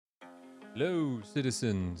Hello,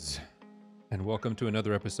 citizens, and welcome to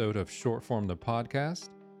another episode of Short Form the Podcast.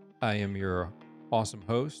 I am your awesome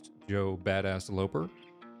host, Joe Badass Loper.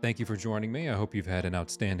 Thank you for joining me. I hope you've had an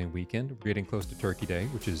outstanding weekend. We're getting close to Turkey Day,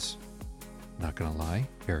 which is, not gonna lie,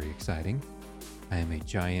 very exciting. I am a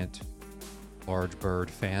giant, large bird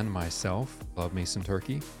fan myself. Love me some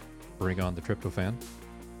turkey. Bring on the tryptophan.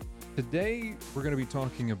 Today, we're going to be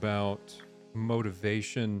talking about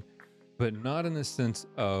motivation, but not in the sense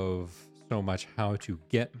of so much how to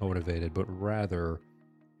get motivated, but rather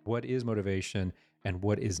what is motivation and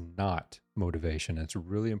what is not motivation. It's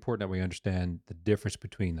really important that we understand the difference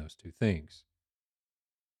between those two things.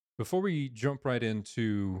 Before we jump right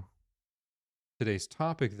into today's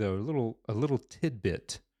topic, though, a little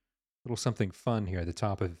tidbit, a little something fun here at the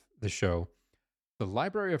top of the show. The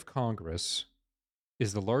Library of Congress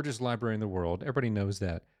is the largest library in the world. Everybody knows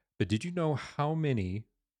that. But did you know how many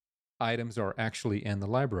items are actually in the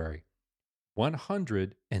library?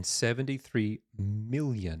 173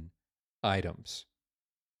 million items.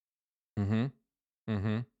 Mm-hmm.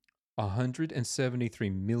 Mm-hmm. 173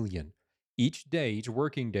 million. Each day, each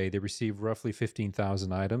working day, they receive roughly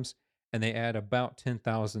 15,000 items, and they add about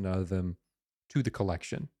 10,000 of them to the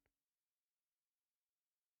collection.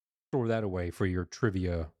 Store that away for your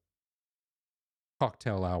trivia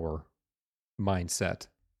cocktail hour mindset.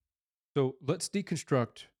 So let's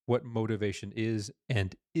deconstruct what motivation is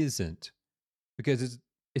and isn't, because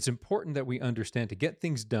it's important that we understand to get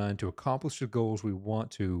things done, to accomplish the goals we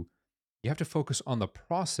want to, you have to focus on the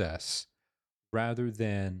process rather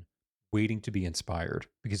than waiting to be inspired.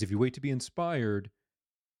 Because if you wait to be inspired,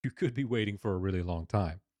 you could be waiting for a really long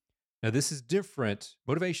time. Now, this is different.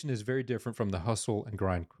 Motivation is very different from the hustle and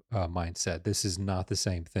grind mindset. This is not the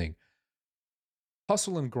same thing.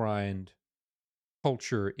 Hustle and grind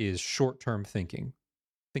culture is short-term thinking.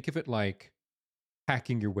 Think of it like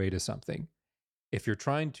hacking your way to something. If you're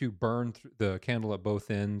trying to burn the candle at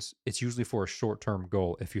both ends, it's usually for a short-term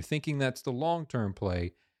goal. If you're thinking that's the long-term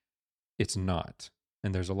play, it's not.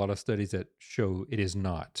 And there's a lot of studies that show it is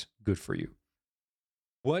not good for you.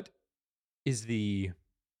 What is the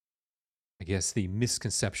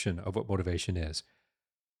misconception of what motivation is?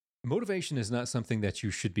 Motivation is not something that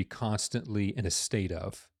you should be constantly in a state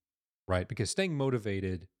of, right? Because staying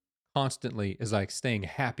motivated constantly is like staying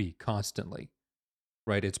happy constantly.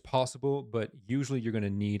 Right? It's possible, but usually you're going to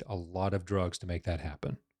need a lot of drugs to make that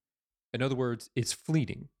happen. In other words, it's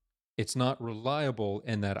fleeting. It's not reliable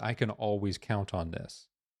in that I can always count on this.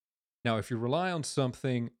 Now, if you rely on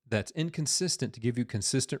something that's inconsistent to give you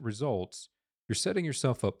consistent results, you're setting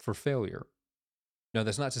yourself up for failure. Now,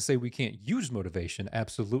 that's not to say we can't use motivation,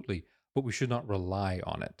 absolutely, but we should not rely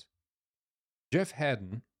on it. Jeff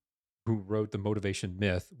Haddon, who wrote The Motivation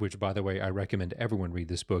Myth, which, by the way, I recommend everyone read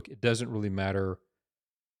this book. It doesn't really matter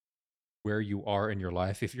where you are in your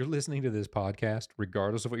life. If you're listening to this podcast,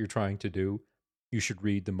 regardless of what you're trying to do, you should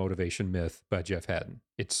read The Motivation Myth by Jeff Haddon.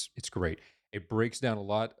 It's great. It breaks down a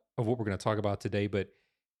lot of what we're going to talk about today, but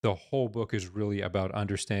the whole book is really about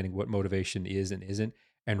understanding what motivation is and isn't,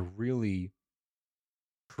 and really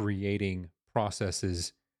creating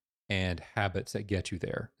processes and habits that get you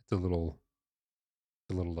there. It's a little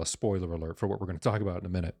spoiler alert for what we're going to talk about in a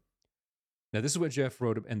minute. Now, this is what Jeff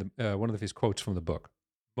wrote in one of his quotes from the book.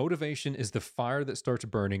 Motivation is the fire that starts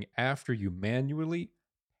burning after you manually,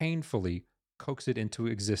 painfully coax it into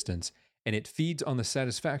existence, and it feeds on the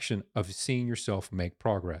satisfaction of seeing yourself make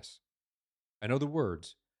progress. I know the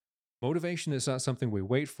words. Motivation is not something we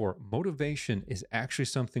wait for. Motivation is actually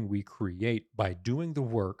something we create by doing the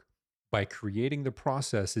work, by creating the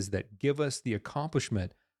processes that give us the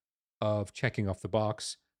accomplishment of checking off the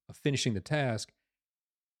box, of finishing the task,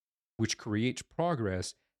 which creates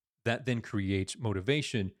progress. That then creates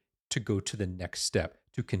motivation to go to the next step,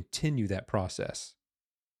 to continue that process.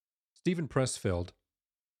 Steven Pressfield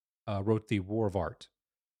wrote The War of Art.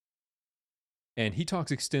 And he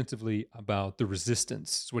talks extensively about the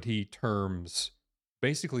resistance. It's what he terms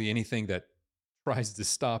basically anything that tries to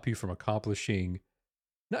stop you from accomplishing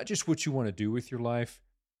not just what you want to do with your life.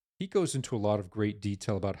 He goes into a lot of great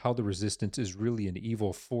detail about how the resistance is really an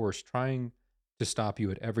evil force trying to stop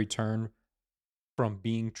you at every turn from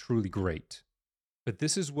being truly great. But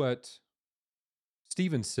this is what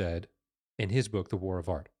Steven said in his book, The War of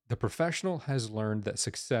Art. The professional has learned that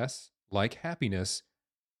success, like happiness,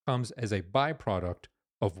 comes as a byproduct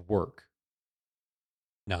of work.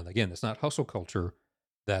 Now, again, that's not hustle culture.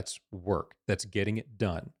 That's work. That's getting it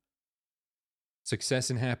done. Success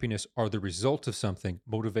and happiness are the result of something.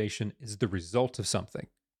 Motivation is the result of something.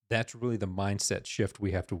 That's really the mindset shift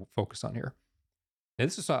we have to focus on here. And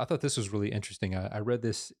I thought this was really interesting. I read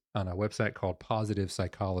this on a website called Positive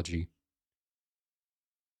Psychology.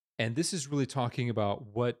 And this is really talking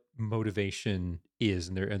about what motivation is,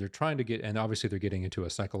 and they're trying to get, and obviously they're getting into a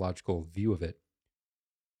psychological view of it.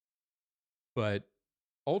 But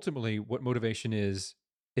ultimately, what motivation is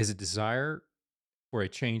a desire for a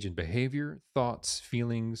change in behavior, thoughts,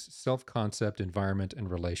 feelings, self concept, environment, and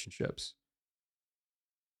relationships.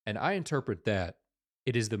 And I interpret that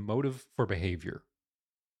it is the motive for behavior,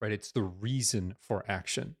 right? It's the reason for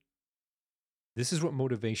action. This is what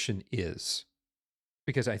motivation is.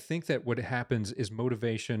 Because I think that what happens is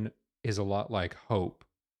motivation is a lot like hope.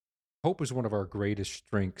 Hope is one of our greatest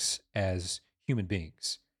strengths as human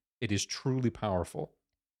beings. It is truly powerful.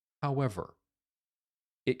 However,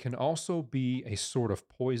 it can also be a sort of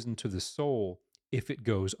poison to the soul if it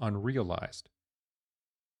goes unrealized.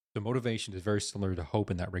 So, motivation is very similar to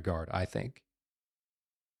hope in that regard, I think.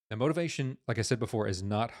 Now, motivation, like I said before, is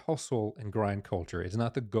not hustle and grind culture. It's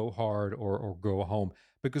not the go hard or go home,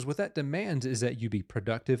 because what that demands is that you be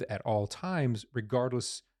productive at all times,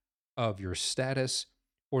 regardless of your status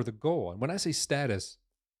or the goal. And when I say status,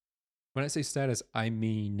 I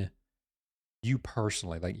mean you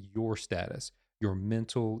personally, like your status, your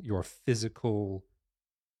mental, your physical,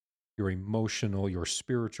 your emotional, your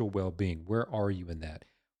spiritual well being. Where are you in that?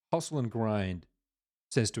 Hustle and grind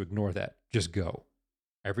says to ignore that. Just go.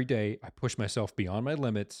 Every day, I push myself beyond my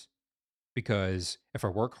limits because if I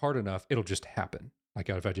work hard enough, it'll just happen. Like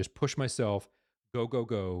if I just push myself, go, go,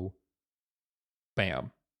 go,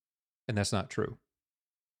 bam. And that's not true.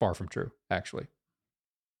 Far from true, actually.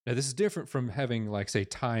 Now, this is different from having, like, say,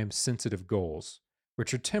 time sensitive goals,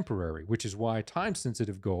 which are temporary, which is why time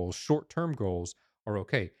sensitive goals, short term goals, are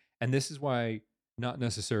okay. And this is why, not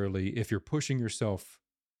necessarily if you're pushing yourself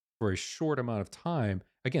for a short amount of time,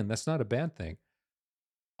 again, that's not a bad thing.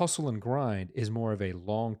 Hustle and grind is more of a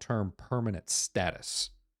long term permanent status.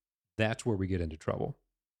 That's where we get into trouble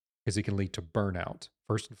because it can lead to burnout,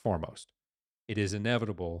 first and foremost. It is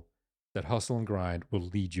inevitable that hustle and grind will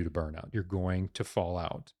lead you to burnout. You're going to fall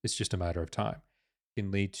out. It's just a matter of time. It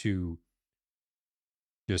can lead to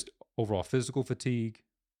just overall physical fatigue,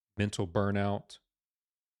 mental burnout,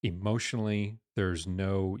 emotionally.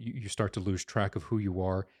 You start to lose track of who you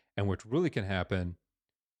are. And what really can happen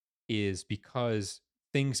is because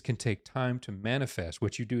things can take time to manifest.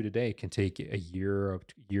 What you do today can take a year of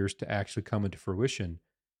years to actually come into fruition.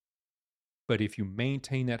 But if you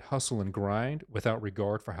maintain that hustle and grind without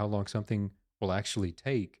regard for how long something will actually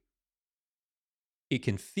take, it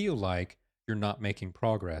can feel like you're not making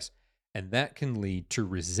progress. And that can lead to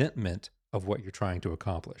resentment of what you're trying to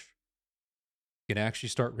accomplish. You can actually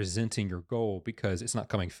start resenting your goal because it's not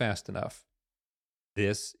coming fast enough.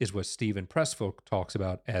 This is what Stephen Pressfield talks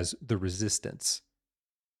about as the resistance.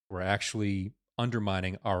 We're actually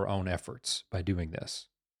undermining our own efforts by doing this.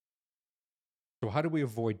 So, how do we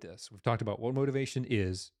avoid this? We've talked about what motivation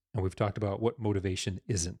is, and we've talked about what motivation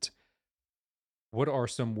isn't. What are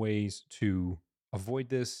some ways to avoid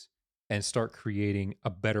this and start creating a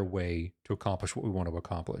better way to accomplish what we want to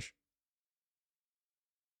accomplish?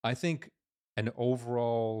 I think an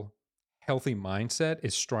overall healthy mindset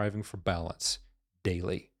is striving for balance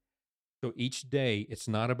daily. So each day, it's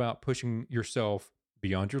not about pushing yourself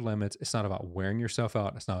beyond your limits. It's not about wearing yourself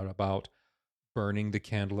out. It's not about burning the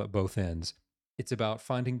candle at both ends. It's about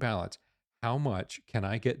finding balance. How much can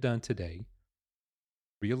I get done today?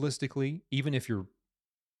 Realistically, even if you're,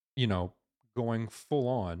 you know, going full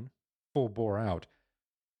on, full bore out,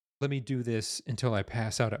 let me do this until I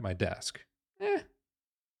pass out at my desk. Eh,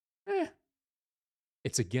 eh.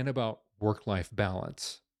 It's again about work life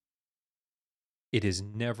balance. It is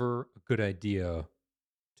never a good idea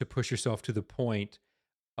to push yourself to the point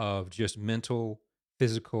of just mental,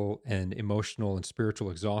 physical, and emotional and spiritual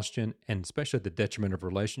exhaustion, and especially at the detriment of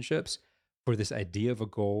relationships for this idea of a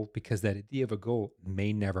goal, because that idea of a goal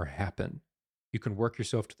may never happen. You can work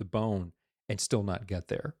yourself to the bone and still not get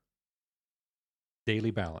there. Daily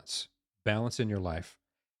balance, balance in your life.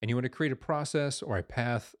 And you want to create a process or a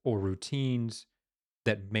path or routines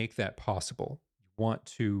that make that possible. You want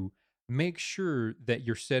to make sure that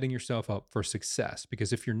you're setting yourself up for success,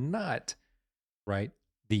 because if you're not, right,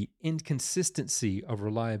 the inconsistency of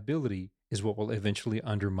reliability is what will eventually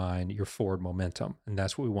undermine your forward momentum. And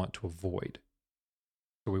that's what we want to avoid.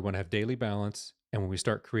 So we want to have daily balance. And when we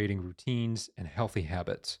start creating routines and healthy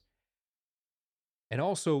habits, and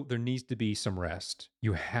also there needs to be some rest.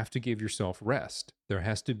 You have to give yourself rest. There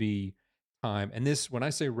has to be time. And this, when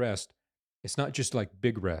I say rest, it's not just like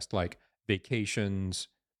big rest, like vacations,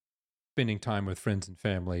 spending time with friends and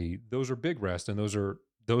family. Those are big rest and those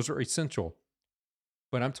are essential.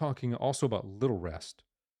 But I'm talking also about little rest,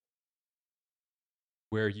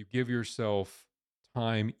 where you give yourself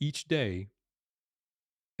time each day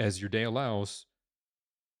as your day allows,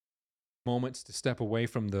 moments to step away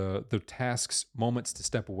from the tasks, moments to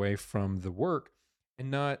step away from the work and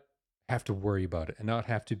not have to worry about it and not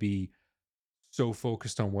have to be so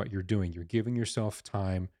focused on what you're doing. You're giving yourself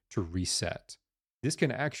time to reset. This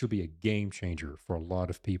can actually be a game changer for a lot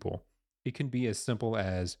of people. It can be as simple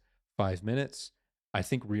as 5 minutes. I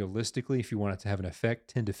think realistically, if you want it to have an effect,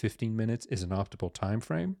 10 to 15 minutes is an optimal time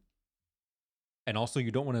frame. And also,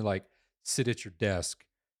 you don't want to like sit at your desk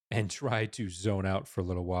and try to zone out for a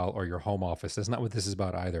little while or your home office. That's not what this is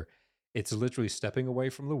about either. It's literally stepping away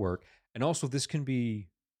from the work. And also, this can be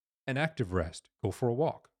an active rest. Go for a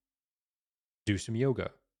walk, do some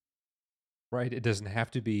yoga, right? It doesn't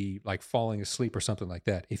have to be like falling asleep or something like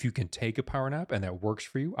that. If you can take a power nap and that works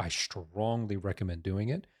for you, I strongly recommend doing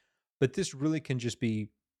it. But this really can just be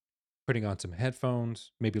putting on some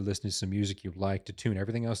headphones, maybe listening to some music you like to tune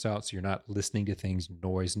everything else out so you're not listening to things,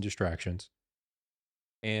 noise, and distractions,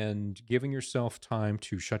 and giving yourself time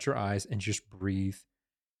to shut your eyes and just breathe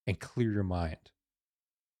and clear your mind,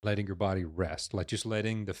 letting your body rest, like just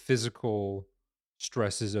letting the physical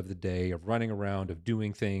stresses of the day, of running around, of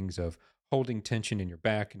doing things, of holding tension in your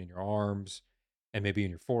back and in your arms and maybe in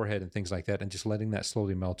your forehead and things like that, and just letting that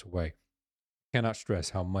slowly melt away. Cannot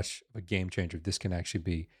stress how much of a game changer this can actually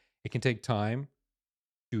be. It can take time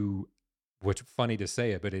to, what's funny to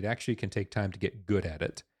say it, but it actually can take time to get good at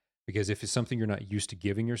it. Because if it's something you're not used to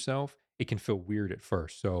giving yourself, it can feel weird at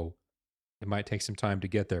first. So it might take some time to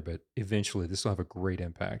get there, but eventually this will have a great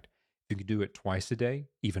impact. If you can do it twice a day,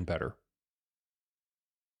 even better.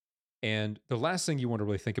 And the last thing you want to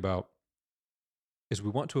really think about is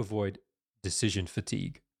we want to avoid decision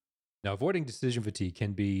fatigue. Now, avoiding decision fatigue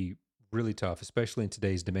can be really tough, especially in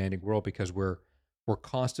today's demanding world, because we're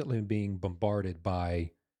constantly being bombarded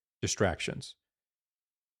by distractions,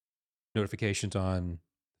 notifications on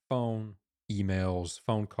phone, emails,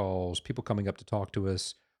 phone calls, people coming up to talk to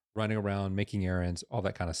us, running around, making errands, all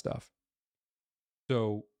that kind of stuff.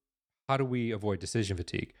 So, how do we avoid decision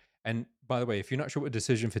fatigue? And by the way, if you're not sure what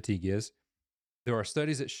decision fatigue is, there are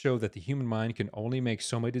studies that show that the human mind can only make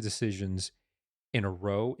so many decisions in a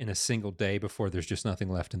row in a single day before there's just nothing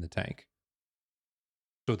left in the tank.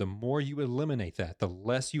 So the more you eliminate that, the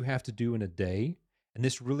less you have to do in a day. And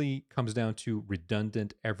this really comes down to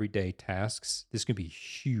redundant everyday tasks. This can be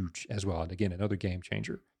huge as well. And again, another game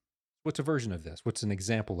changer. What's a version of this? What's an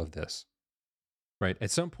example of this? Right?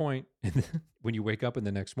 At some point, when you wake up in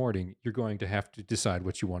the next morning, you're going to have to decide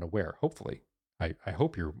what you want to wear. Hopefully, I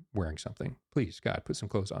hope you're wearing something. Please, God, put some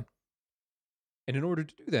clothes on. And in order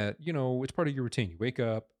to do that, it's part of your routine. You wake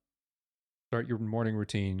up, start your morning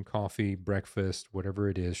routine, coffee, breakfast, whatever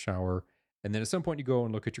it is, shower. And then at some point you go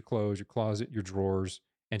and look at your clothes, your closet, your drawers,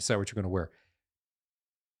 and decide what you're going to wear.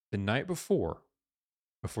 The night before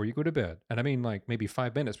you go to bed, and I mean like maybe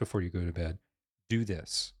 5 minutes before you go to bed, do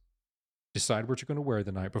this. Decide what you're going to wear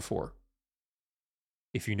the night before.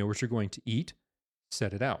 If you know what you're going to eat,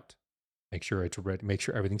 set it out. Make sure it's ready. Make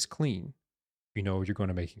sure everything's clean. If you know you're going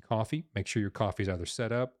to make coffee, make sure your coffee is either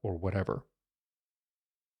set up or whatever.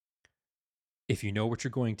 If you know what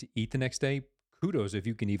you're going to eat the next day, kudos if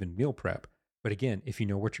you can even meal prep. But again, if you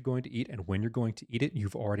know what you're going to eat and when you're going to eat it,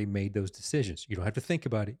 you've already made those decisions. You don't have to think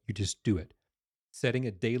about it. You just do it. Setting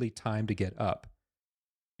a daily time to get up.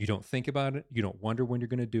 You don't think about it. You don't wonder when you're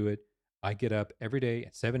going to do it. I get up every day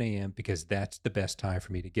at 7 a.m. because that's the best time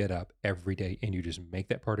for me to get up every day. And you just make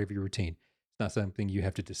that part of your routine. It's not something you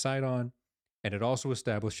have to decide on. And it also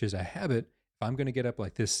establishes a habit. If I'm going to get up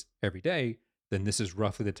like this every day, then this is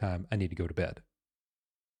roughly the time I need to go to bed.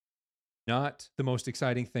 Not the most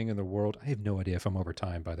exciting thing in the world. I have no idea if I'm over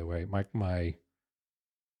time, by the way. My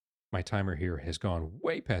timer here has gone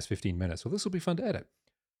way past 15 minutes, so this will be fun to edit.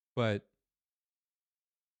 But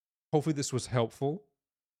hopefully this was helpful.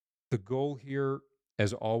 The goal here,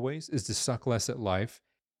 as always, is to suck less at life.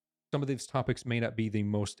 Some of these topics may not be the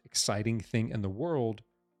most exciting thing in the world.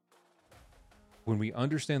 When we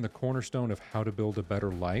understand the cornerstone of how to build a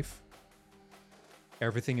better life,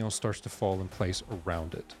 everything else starts to fall in place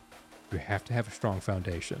around it. You have to have a strong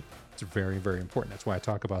foundation. It's very, very important. That's why I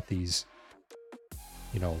talk about these.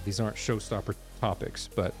 These aren't showstopper topics,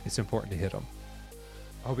 but it's important to hit them.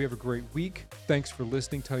 I hope you have a great week. Thanks for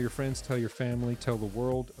listening. Tell your friends, tell your family, tell the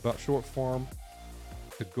world about short form.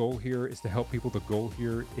 The goal here is to help people. The goal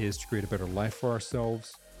here is to create a better life for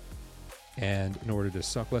ourselves. And in order to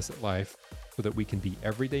suck less at life so that we can be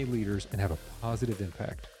everyday leaders and have a positive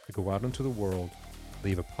impact, to go out into the world,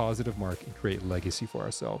 leave a positive mark, and create legacy for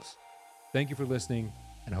ourselves. Thank you for listening,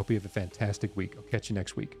 and I hope you have a fantastic week. I'll catch you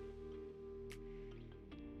next week.